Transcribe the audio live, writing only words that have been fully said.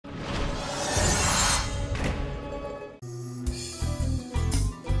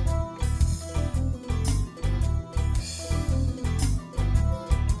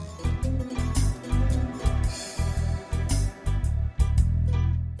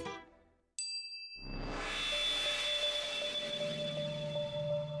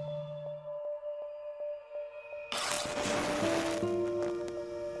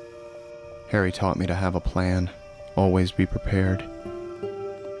Harry taught me to have a plan, always be prepared.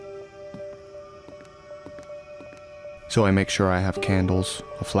 So I make sure I have candles,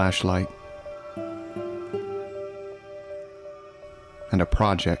 a flashlight, and a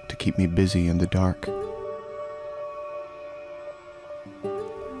project to keep me busy in the dark.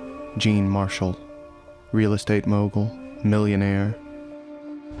 Gene Marshall, real estate mogul, millionaire,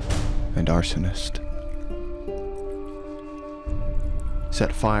 and arsonist.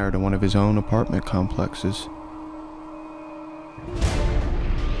 Set fire to one of his own apartment complexes.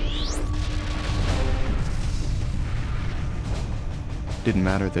 Didn't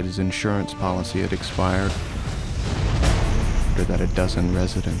matter that his insurance policy had expired, or that a dozen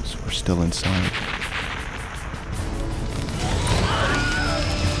residents were still inside.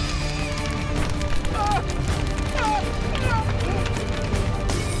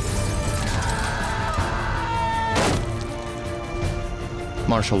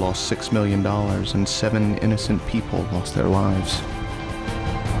 Marshall lost $6 million and 7 innocent people lost their lives.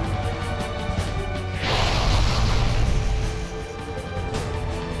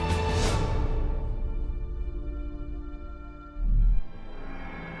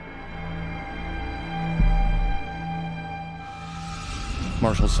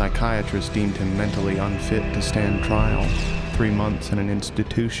 Marshall's psychiatrist deemed him mentally unfit to stand trial, 3 months in an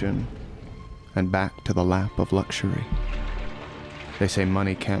institution, and back to the lap of luxury. They say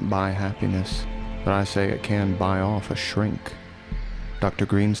money can't buy happiness, but I say it can buy off a shrink. Dr.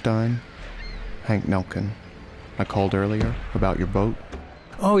 Greenstein, Hank Nelkin, I called earlier about your boat.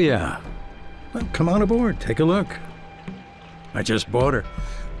 Oh yeah. Well, come on aboard, take a look. I just bought her.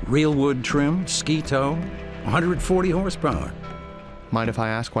 Real wood trim, ski tow, 140 horsepower. Mind if I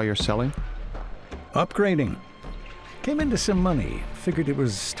ask why you're selling? Upgrading. Came into some money. Figured it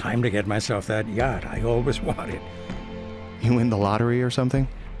was time to get myself that yacht I always wanted. You win the lottery or something?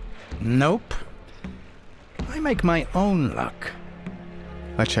 Nope. I make my own luck.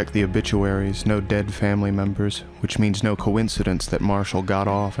 I checked the obituaries, no dead family members, which means no coincidence that Marshall got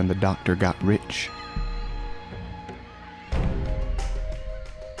off and the doctor got rich.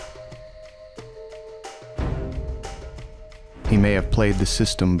 He may have played the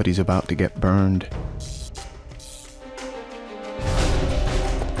system, but he's about to get burned.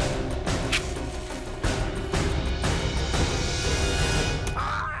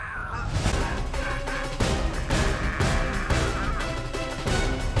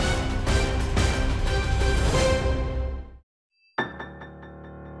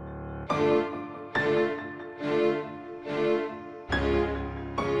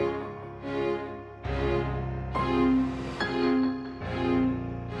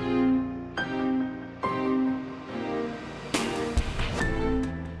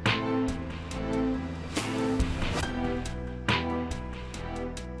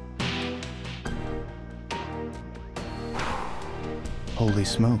 Holy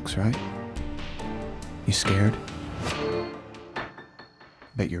smokes, right? You scared?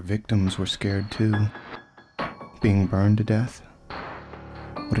 Bet your victims were scared too. Being burned to death?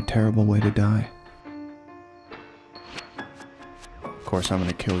 What a terrible way to die. Of course, I'm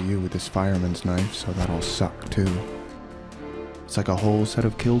gonna kill you with this fireman's knife, so that'll suck too. It's like a whole set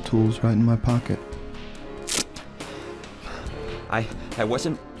of kill tools right in my pocket. I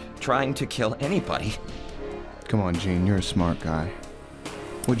wasn't trying to kill anybody. Come on, Gene, you're a smart guy.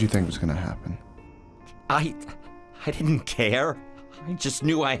 What'd you think was gonna happen? I didn't care. I just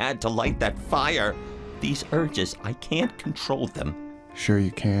knew I had to light that fire. These urges, I can't control them. Sure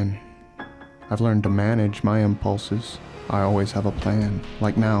you can. I've learned to manage my impulses. I always have a plan.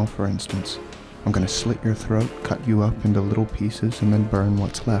 Like now, for instance. I'm gonna slit your throat, cut you up into little pieces, and then burn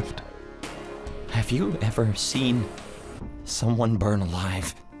what's left. Have you ever seen someone burn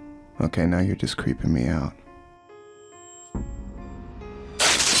alive? Okay, now you're just creeping me out.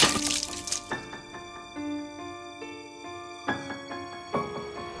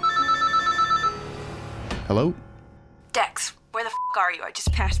 Hello? Dex, where the f are you? I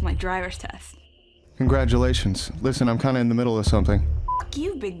just passed my driver's test. Congratulations. Listen, I'm kinda in the middle of something. Fuck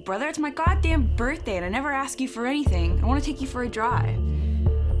you, big brother. It's my goddamn birthday and I never ask you for anything. I want to take you for a drive.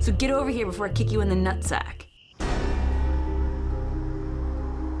 So get over here before I kick you in the nutsack.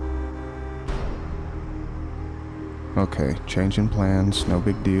 Okay, changing plans, no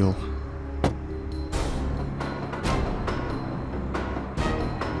big deal.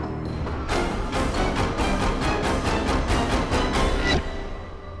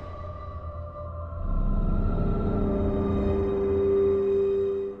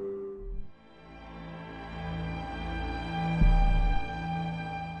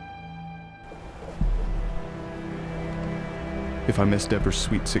 If I miss Deborah's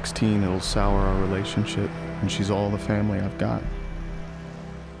sweet 16, it'll sour our relationship, and she's all the family I've got.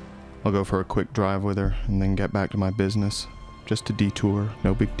 I'll go for a quick drive with her, and then get back to my business. Just a detour,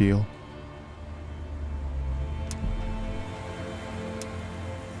 no big deal.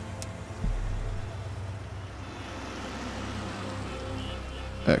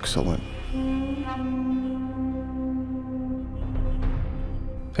 Excellent.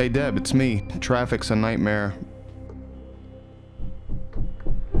 Hey Deb, it's me. Traffic's a nightmare.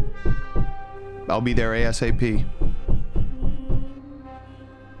 I'll be there ASAP.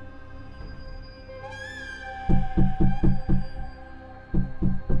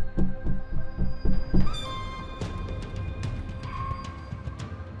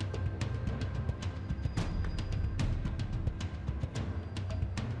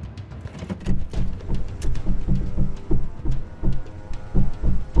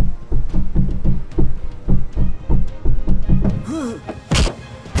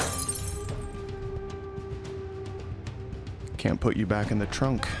 Can't put you back in the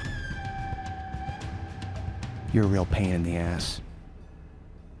trunk. You're a real pain in the ass.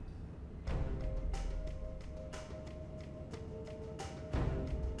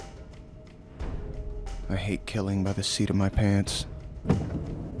 I hate killing by the seat of my pants.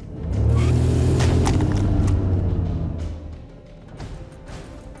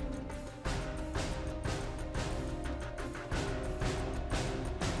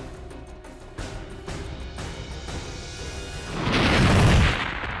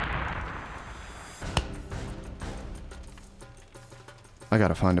 I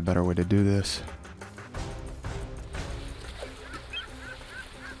gotta find a better way to do this.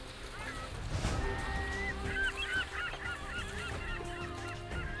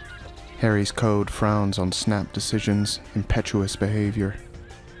 Harry's code frowns on snap decisions, impetuous behavior.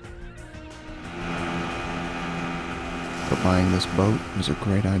 But buying this boat was a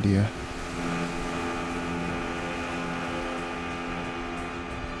great idea.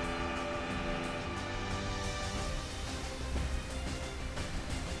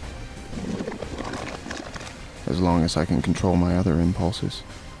 As long as I can control my other impulses.